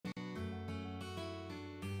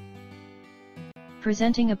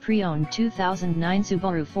Presenting a pre-owned 2009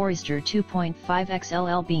 Subaru Forester 2.5X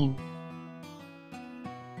LL Bean.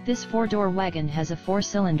 This four-door wagon has a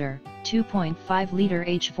four-cylinder, 2.5-liter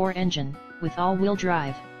H4 engine, with all-wheel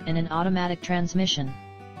drive, and an automatic transmission.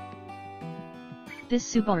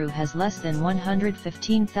 This Subaru has less than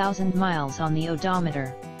 115,000 miles on the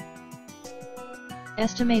odometer.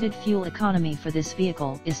 Estimated fuel economy for this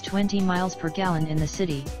vehicle is 20 miles per gallon in the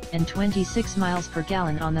city, and 26 miles per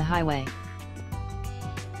gallon on the highway.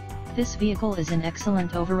 This vehicle is in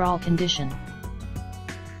excellent overall condition.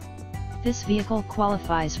 This vehicle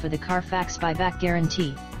qualifies for the Carfax buyback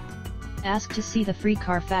guarantee. Ask to see the free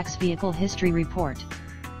Carfax vehicle history report.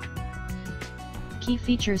 Key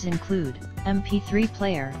features include MP3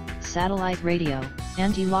 player, satellite radio,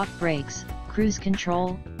 anti-lock brakes, cruise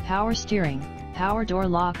control, power steering, power door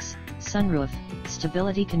locks, sunroof,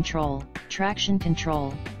 stability control, traction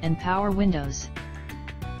control, and power windows.